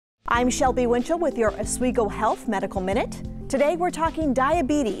I'm Shelby Winchell with your Oswego Health Medical Minute. Today we're talking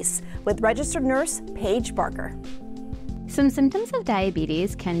diabetes with registered nurse Paige Barker. Some symptoms of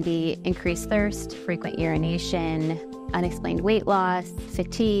diabetes can be increased thirst, frequent urination, unexplained weight loss,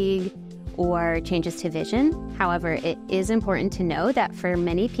 fatigue, or changes to vision. However, it is important to know that for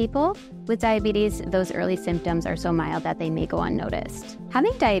many people with diabetes, those early symptoms are so mild that they may go unnoticed.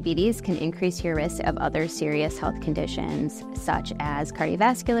 Having diabetes can increase your risk of other serious health conditions, such as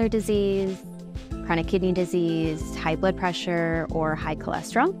cardiovascular disease, chronic kidney disease, high blood pressure, or high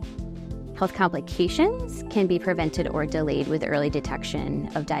cholesterol. Health complications can be prevented or delayed with early detection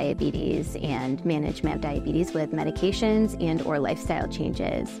of diabetes and management of diabetes with medications and or lifestyle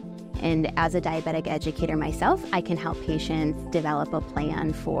changes. And as a diabetic educator myself, I can help patients develop a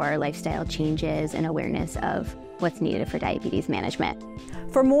plan for lifestyle changes and awareness of what's needed for diabetes management.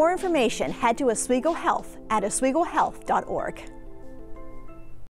 For more information, head to Oswego Health at oswegohealth.org.